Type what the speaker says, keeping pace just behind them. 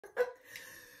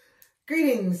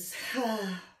Greetings.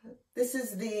 This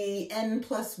is the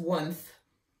N+1th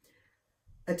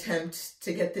attempt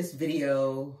to get this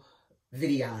video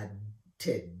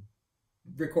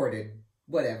recorded,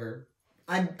 whatever.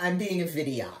 I'm being a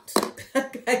vidiot.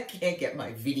 I can't get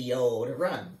my video to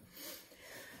run.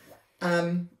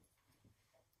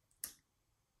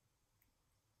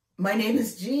 My name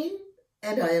is Jean,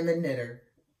 and I am a knitter.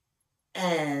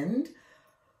 And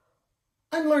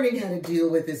I'm learning how to deal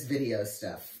with this video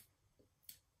stuff.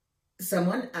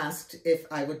 Someone asked if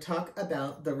I would talk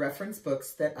about the reference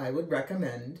books that I would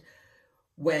recommend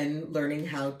when learning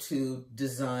how to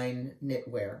design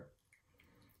knitwear.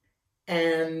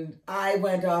 And I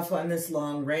went off on this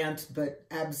long rant, but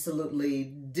absolutely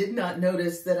did not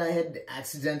notice that I had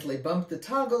accidentally bumped the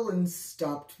toggle and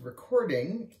stopped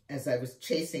recording as I was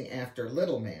chasing after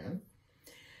Little Man.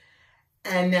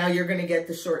 And now you're going to get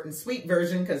the short and sweet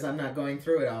version because I'm not going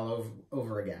through it all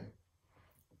over again.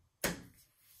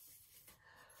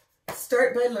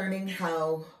 Start by learning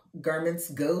how garments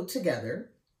go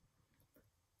together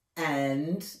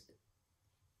and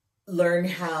learn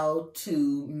how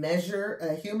to measure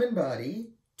a human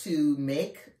body to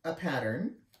make a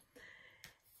pattern,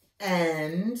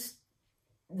 and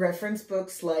reference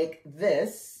books like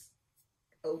this.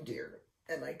 Oh dear,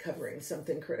 am I covering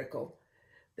something critical?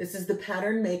 This is the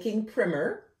Pattern Making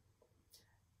Primer.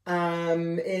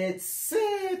 It's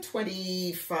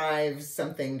 $25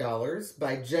 something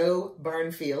by Joe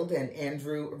Barnfield and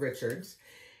Andrew Richards.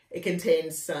 It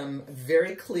contains some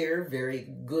very clear, very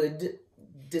good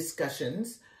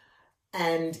discussions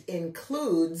and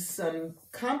includes some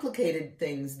complicated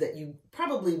things that you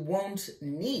probably won't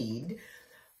need,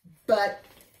 but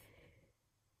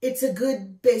it's a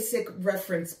good basic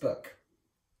reference book.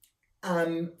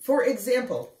 For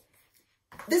example,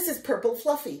 this is Purple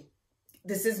Fluffy.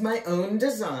 This is my own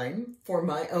design for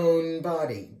my own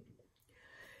body.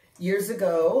 Years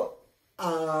ago,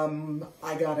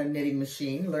 I got a knitting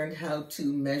machine, learned how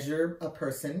to measure a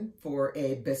person for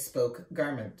a bespoke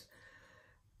garment.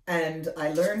 And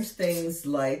I learned things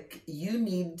like you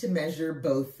need to measure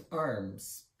both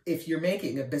arms if you're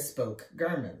making a bespoke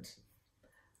garment.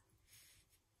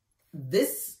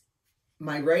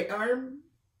 My right arm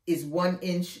is 1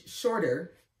 inch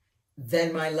shorter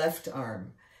than my left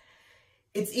arm.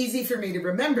 It's easy for me to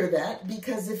remember that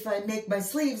because if I make my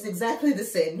sleeves exactly the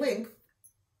same length,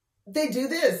 they do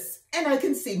this, and I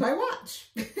can see my watch.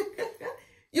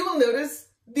 You will notice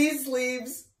these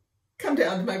sleeves come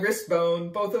down to my wrist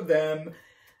bone, both of them.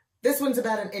 This one's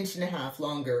about 1.5 inches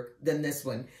longer than this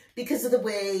one because of the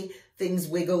way things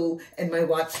wiggle and my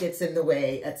watch gets in the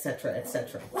way, etc.,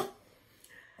 etc.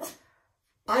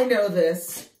 I know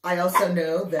this. I also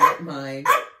know that my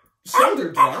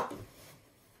shoulder drop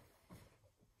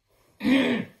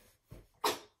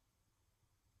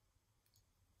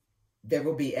there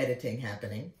will be editing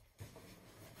happening.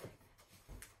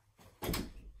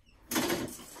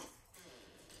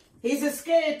 He's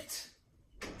escaped.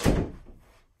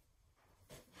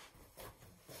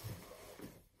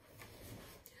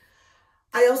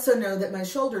 I also know that my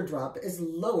shoulder drop is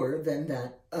lower than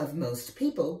that of most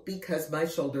people because my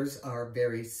shoulders are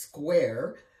very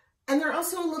square, and they're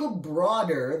also a little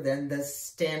broader than the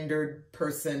standard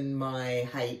person my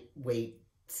height, weight,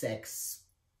 sex,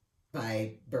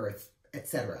 by birth,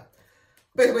 etc.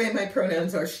 By the way, my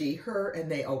pronouns are she, her,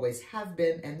 and they always have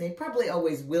been, and they probably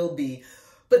always will be,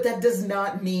 but that does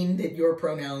not mean that your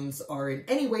pronouns are in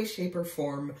any way, shape, or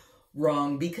form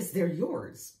wrong because they're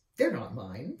yours. They're not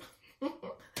mine.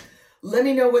 Let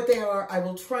me know what they are. I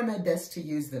will try my best to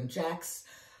use them. Jax,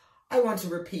 I want to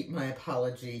repeat my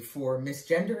apology for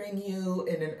misgendering you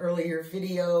in an earlier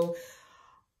video.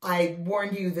 I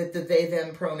warned you that the they,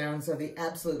 them pronouns are the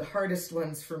absolute hardest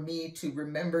ones for me to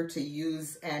remember to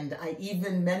use, and I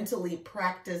even mentally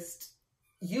practiced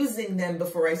using them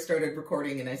before I started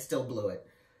recording, and I still blew it.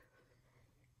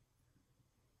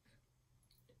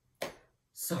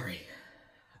 Sorry.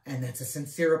 And that's a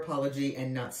sincere apology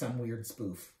and not some weird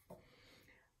spoof.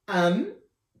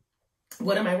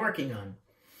 What am I working on?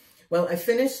 Well, I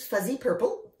finished Fuzzy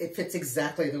Purple. It fits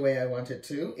exactly the way I want it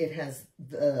to. It has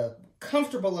the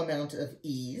comfortable amount of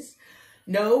ease.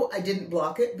 No, I didn't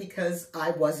block it because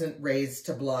I wasn't raised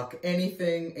to block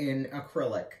anything in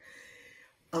acrylic.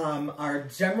 Our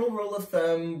general rule of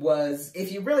thumb was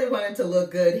if you really wanted to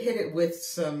look good, hit it with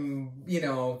some,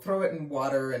 throw it in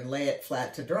water and lay it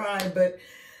flat to dry, but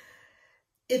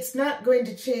it's not going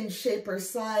to change shape or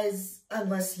size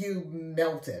unless you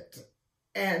melt it.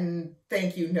 And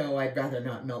thank you, no, I'd rather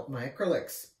not melt my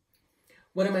acrylics.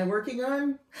 What am I working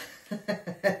on?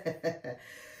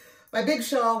 My big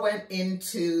shawl went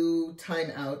into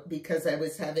timeout because I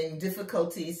was having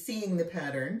difficulty seeing the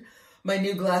pattern. My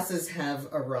new glasses have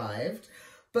arrived,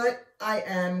 but I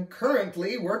am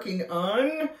currently working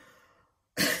on,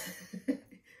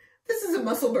 this is a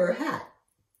muscle burr hat.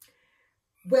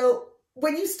 Well,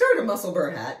 when you start a muscle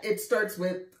burr hat, it starts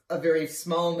with a very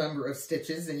small number of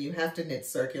stitches and you have to knit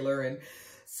circular, and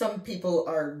some people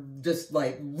are just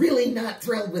like really not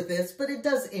thrilled with this, but it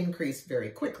does increase very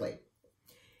quickly.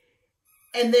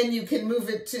 And then you can move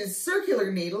it to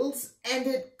circular needles and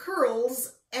it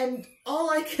curls, and all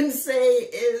I can say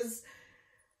is,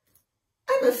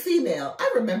 I'm a female.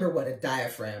 I remember what a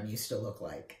diaphragm used to look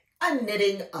like. I'm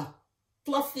knitting a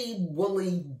fluffy,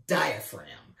 woolly diaphragm.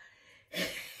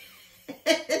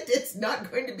 It's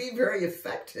not going to be very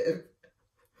effective,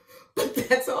 but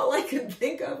that's all I can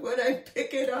think of when I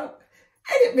pick it up,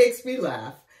 and it makes me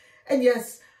laugh. And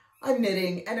yes, I'm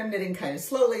knitting, and I'm knitting kind of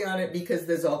slowly on it because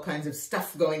there's all kinds of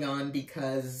stuff going on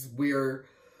because we're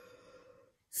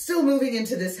still moving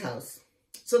into this house.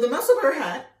 So the muscle burr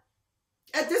hat,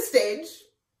 at this stage,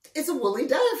 is a woolly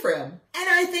diaphragm, and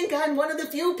I think I'm one of the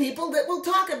few people that will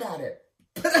talk about it,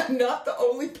 but I'm not the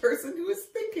only person who is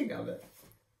thinking of it.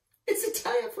 It's a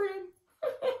diaphragm.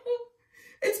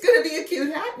 It's going to be a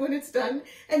cute hat when it's done.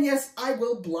 And yes, I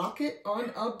will block it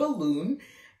on a balloon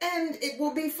and it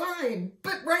will be fine.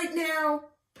 But right now,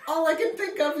 all I can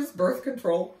think of is birth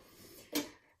control.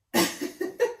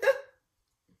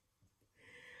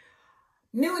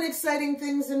 New and exciting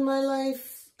things in my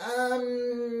life.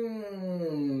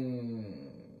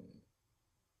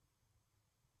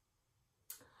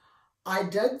 I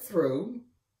dug through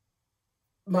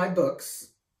my books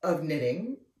of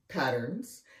knitting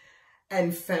patterns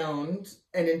and found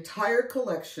an entire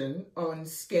collection on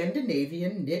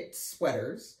Scandinavian knit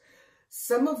sweaters,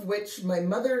 some of which my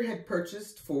mother had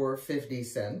purchased for 50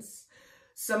 cents,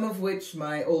 some of which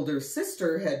my older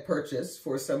sister had purchased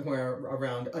for somewhere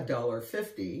around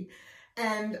 $1.50,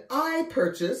 and I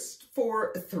purchased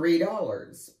for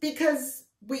 $3 because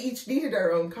we each needed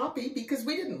our own copy because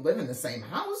we didn't live in the same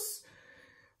house.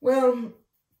 Well,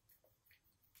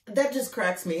 that just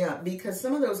cracks me up because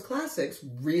some of those classics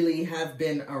really have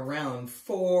been around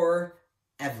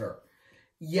forever.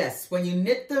 Yes, when you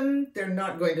knit them, they're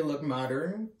not going to look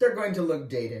modern. They're going to look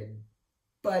dated.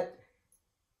 But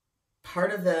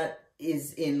part of that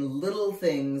is in little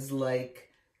things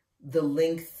like the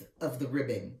length of the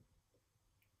ribbing.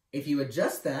 If you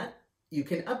adjust that, you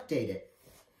can update it.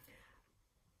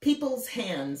 People's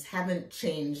hands haven't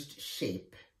changed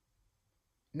shape.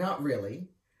 Not really.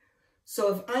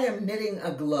 So if I am knitting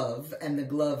a glove and the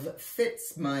glove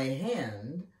fits my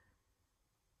hand,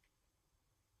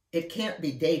 it can't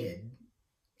be dated.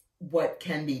 What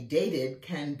can be dated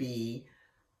can be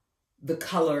the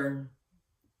color,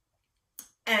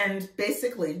 and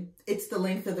basically it's the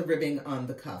length of the ribbing on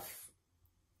the cuff.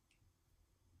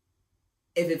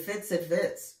 If it fits, it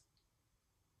fits.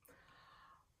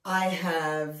 I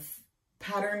have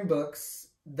pattern books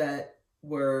that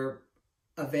were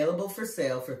available for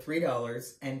sale for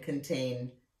 $3 and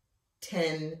contain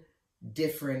 10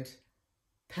 different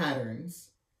patterns,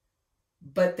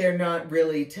 but they're not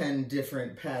really 10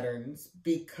 different patterns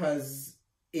because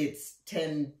it's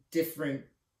 10 different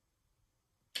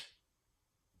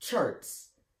charts.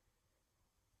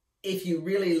 If you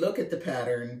really look at the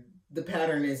pattern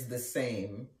is the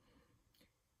same,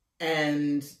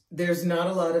 and there's not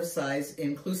a lot of size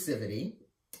inclusivity.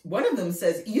 One of them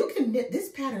says you can knit this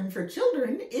pattern for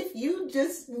children if you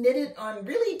just knit it on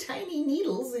really tiny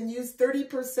needles and use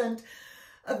 30%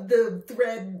 of the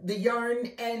thread, the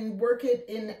yarn, and work it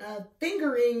in a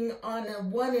fingering on a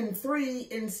 1 and 3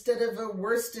 instead of a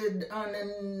worsted on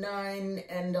a 9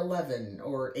 and 11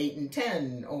 or 8 and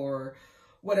 10 or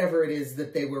whatever it is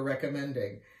that they were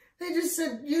recommending. They just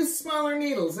said use smaller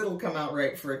needles, it'll come out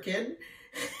right for a kid.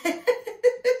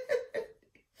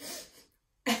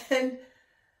 And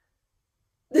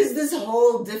there's this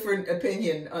whole different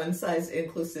opinion on size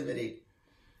inclusivity.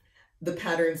 The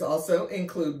patterns also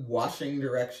include washing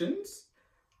directions.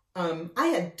 I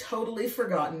had totally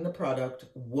forgotten the product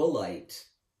Woolite.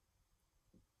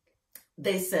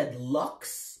 They said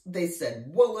Lux, they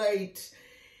said Woolite,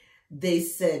 they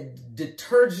said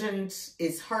detergent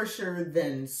is harsher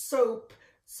than soap.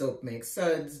 Soap makes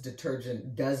suds,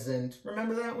 detergent doesn't.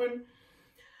 Remember that one?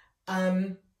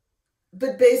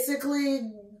 But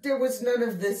basically, there was none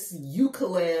of this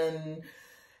Eucalan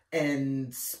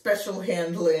and special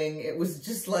handling. It was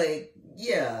just like,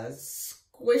 yeah,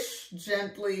 squish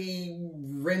gently,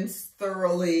 rinse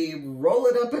thoroughly, roll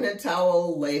it up in a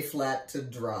towel, lay flat to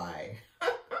dry.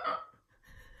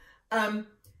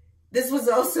 This was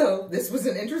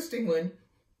an interesting one.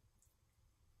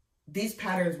 These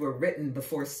patterns were written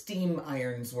before steam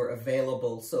irons were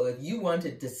available. So if you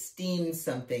wanted to steam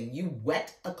something, you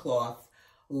wet a cloth,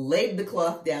 laid the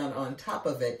cloth down on top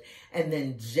of it, and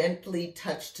then gently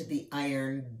touched the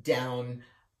iron down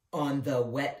on the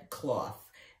wet cloth,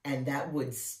 and that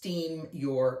would steam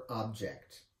your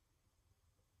object.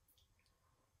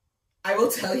 I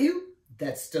will tell you,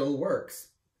 that still works.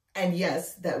 And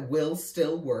yes, that will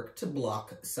still work to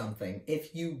block something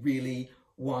if you really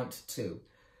want to.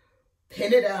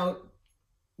 Pin it out,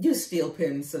 use steel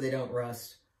pins so they don't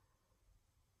rust.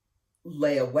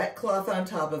 Lay a wet cloth on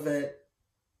top of it,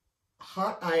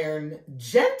 hot iron,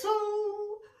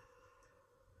 gentle.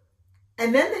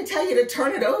 And then they tell you to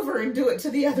turn it over and do it to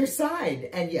the other side.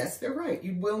 And yes, they're right,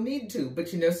 you will need to,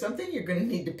 but you know something? You're going to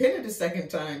need to pin it a second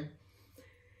time.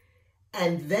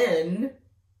 And then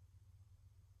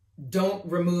don't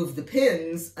remove the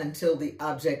pins until the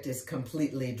object is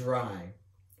completely dry.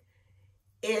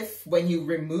 If, when you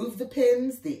remove the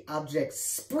pins, the object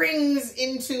springs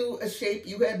into a shape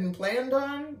you hadn't planned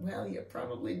on, well, you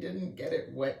probably didn't get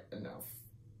it wet enough.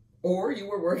 Or you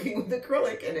were working with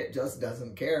acrylic and it just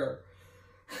doesn't care.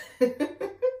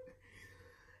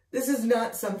 This is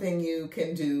not something you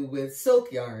can do with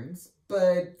silk yarns,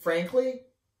 but frankly,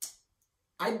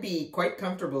 I'd be quite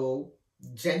comfortable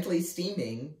gently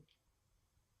steaming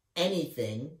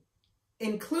anything,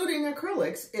 including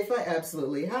acrylics, if I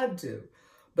absolutely had to.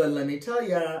 But let me tell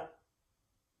you,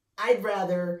 I'd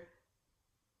rather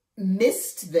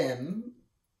mist them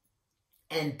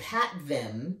and pat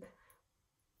them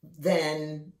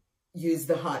than use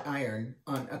the hot iron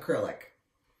on acrylic.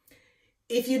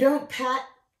 If you don't pat,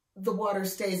 the water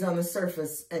stays on the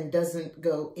surface and doesn't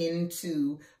go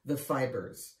into the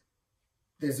fibers.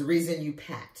 There's a reason you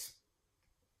pat.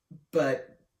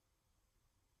 But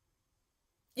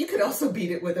you could also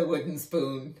beat it with a wooden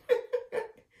spoon.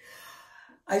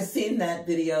 I've seen that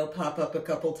video pop up a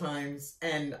couple times,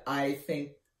 and I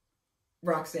think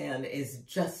Roxanne is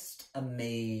just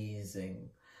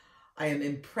amazing. I am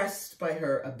impressed by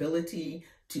her ability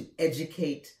to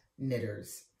educate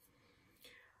knitters.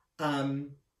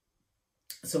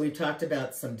 So we've talked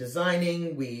about some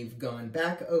designing, we've gone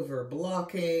back over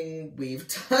blocking, we've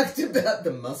talked about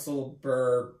the muscle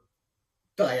burr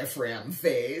diaphragm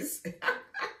phase.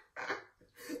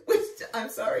 Which, I'm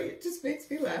sorry, it just makes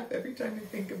me laugh every time I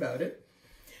think about it.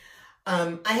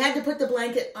 I had to put the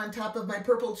blanket on top of my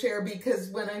purple chair because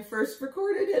when I first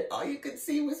recorded it, all you could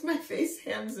see was my face,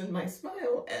 hands, and my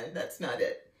smile, and that's not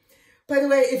it. By the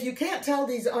way, if you can't tell,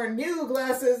 these are new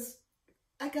glasses.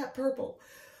 I got purple.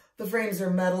 The frames are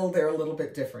metal, they're a little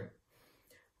bit different.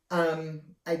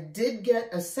 I did get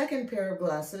a second pair of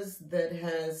glasses that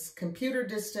has computer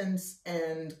distance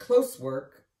and close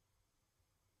work.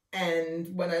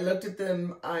 And when I looked at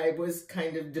them, I was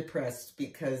kind of depressed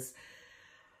because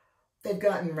they've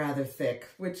gotten rather thick,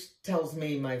 which tells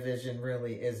me my vision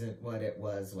really isn't what it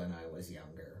was when I was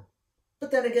younger.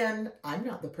 But then again, I'm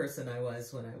not the person I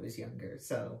was when I was younger,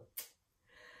 so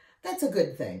that's a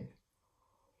good thing.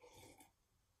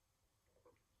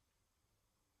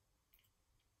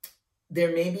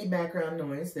 There may be background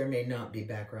noise, there may not be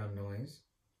background noise.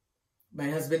 My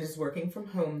husband is working from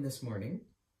home this morning,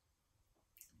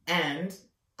 and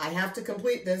I have to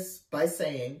complete this by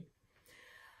saying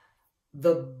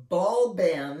the ball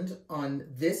band on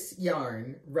this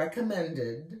yarn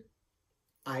recommended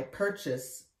I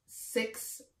purchase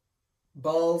 6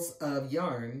 balls of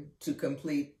yarn to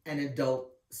complete an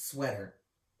adult sweater.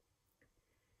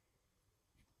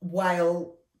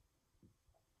 While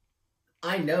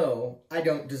I know I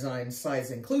don't design size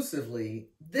inclusively,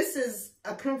 this is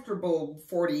a comfortable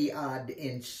 40-odd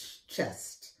inch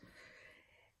chest.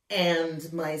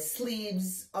 And my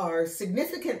sleeves are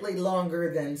significantly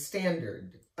longer than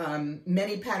standard.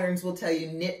 Many patterns will tell you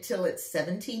knit till it's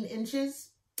 17 inches.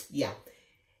 Yeah.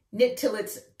 Knit till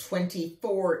it's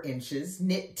 24 inches.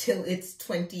 Knit till it's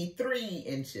 23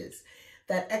 inches.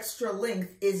 That extra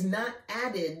length is not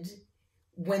added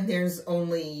when there's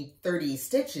only 30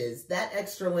 stitches. That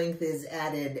extra length is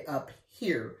added up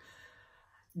here.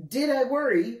 Did I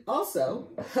worry? Also,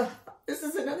 this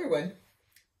is another one.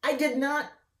 I did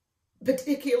not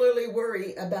particularly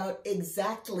worry about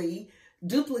exactly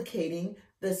duplicating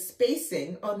the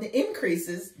spacing on the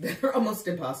increases that are almost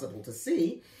impossible to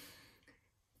see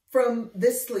from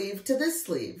this sleeve to this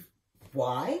sleeve.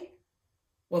 Why?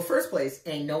 Well, first place,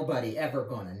 ain't nobody ever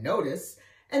gonna notice.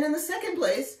 And in the second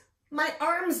place, my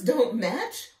arms don't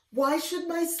match. Why should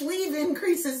my sleeve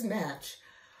increases match?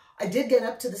 I did get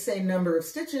up to the same number of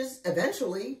stitches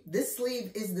eventually. This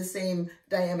sleeve is the same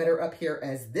diameter up here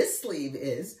as this sleeve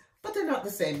is, but they're not the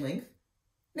same length.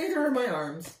 Neither are my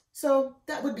arms, so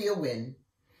that would be a win.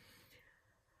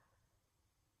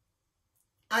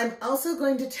 I'm also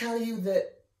going to tell you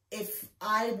that if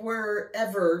I were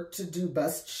ever to do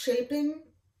bust shaping,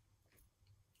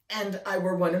 and I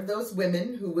were one of those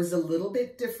women who was a little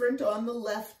bit different on the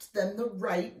left than the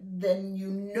right, then you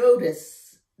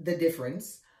notice the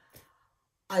difference.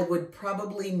 I would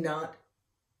probably not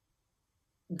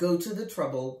go to the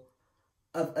trouble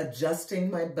of adjusting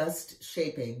my bust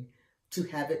shaping to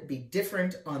have it be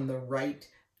different on the right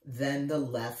than the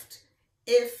left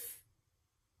if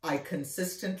I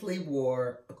consistently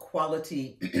wore a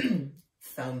quality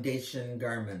foundation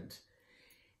garment.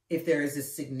 If there is a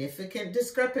significant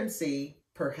discrepancy,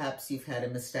 perhaps you've had a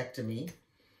mastectomy,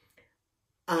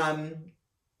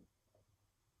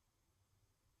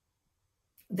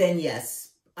 then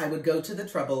yes, I would go to the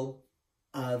trouble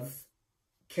of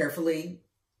carefully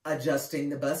adjusting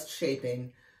the bust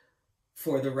shaping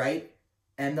for the right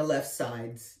and the left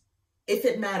sides if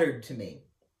it mattered to me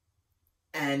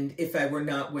and if I were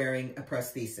not wearing a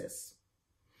prosthesis.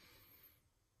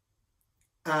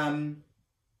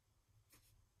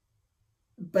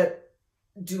 But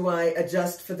do I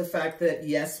adjust for the fact that,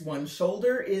 yes, one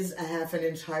shoulder is a ½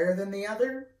 inch higher than the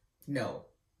other? No.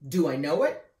 Do I know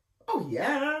it? Oh,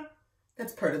 yeah.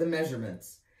 That's part of the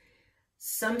measurements.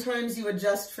 Sometimes you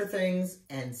adjust for things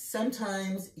and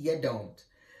sometimes you don't.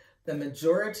 The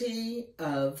majority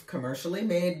of commercially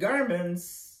made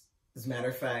garments, as a matter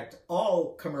of fact,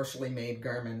 all commercially made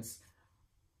garments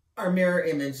are mirror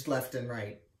imaged left and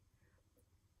right.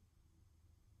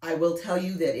 I will tell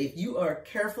you that if you are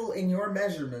careful in your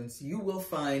measurements, you will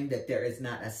find that there is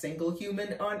not a single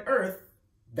human on earth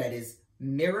that is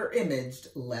mirror imaged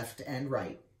left and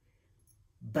right.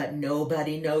 But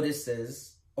nobody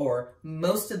notices, or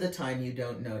most of the time you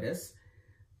don't notice,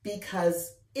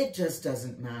 because it just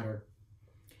doesn't matter.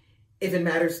 If it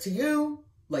matters to you,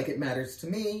 like it matters to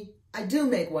me, I do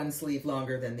make one sleeve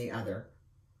longer than the other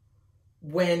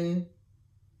when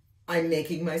I'm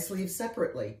making my sleeves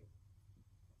separately.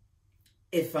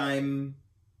 If I'm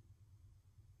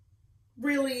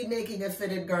really making a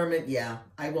fitted garment, yeah,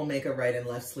 I will make a right and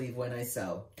left sleeve when I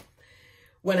sew.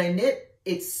 When I knit,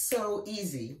 it's so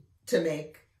easy to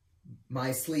make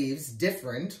my sleeves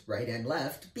different, right and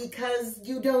left, because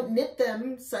you don't knit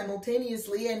them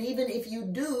simultaneously. And even if you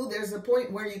do, there's a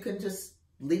point where you can just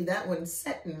leave that one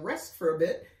set and rest for a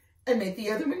bit and make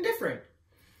the other one different.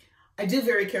 I do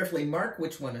very carefully mark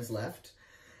which one is left.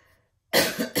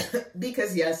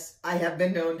 Because yes, I have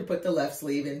been known to put the left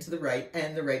sleeve into the right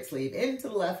and the right sleeve into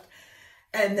the left,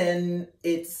 and then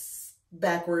it's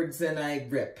backwards and I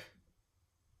rip.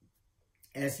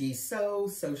 As ye sow,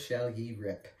 so shall ye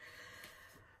rip.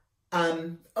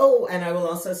 Oh, and I will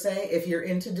also say, if you're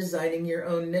into designing your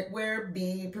own knitwear,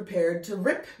 be prepared to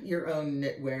rip your own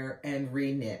knitwear and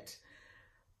re-knit.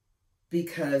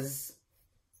 Because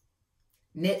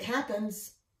knit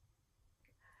happens.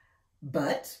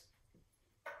 But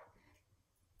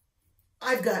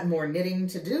I've got more knitting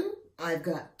to do. I've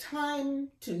got time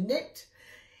to knit.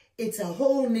 It's a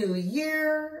whole new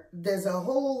year. There's a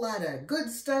whole lot of good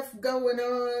stuff going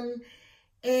on.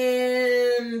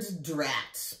 And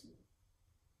drat.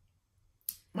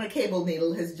 My cable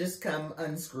needle has just come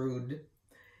unscrewed.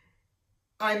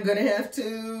 I'm going to have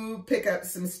to pick up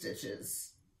some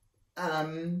stitches.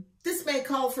 This may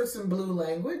call for some blue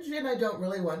language, and I don't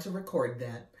really want to record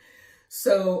that.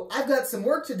 So I've got some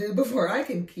work to do before I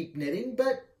can keep knitting,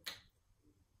 but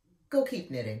go keep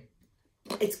knitting.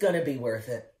 It's going to be worth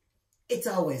it. It's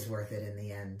always worth it in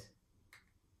the end.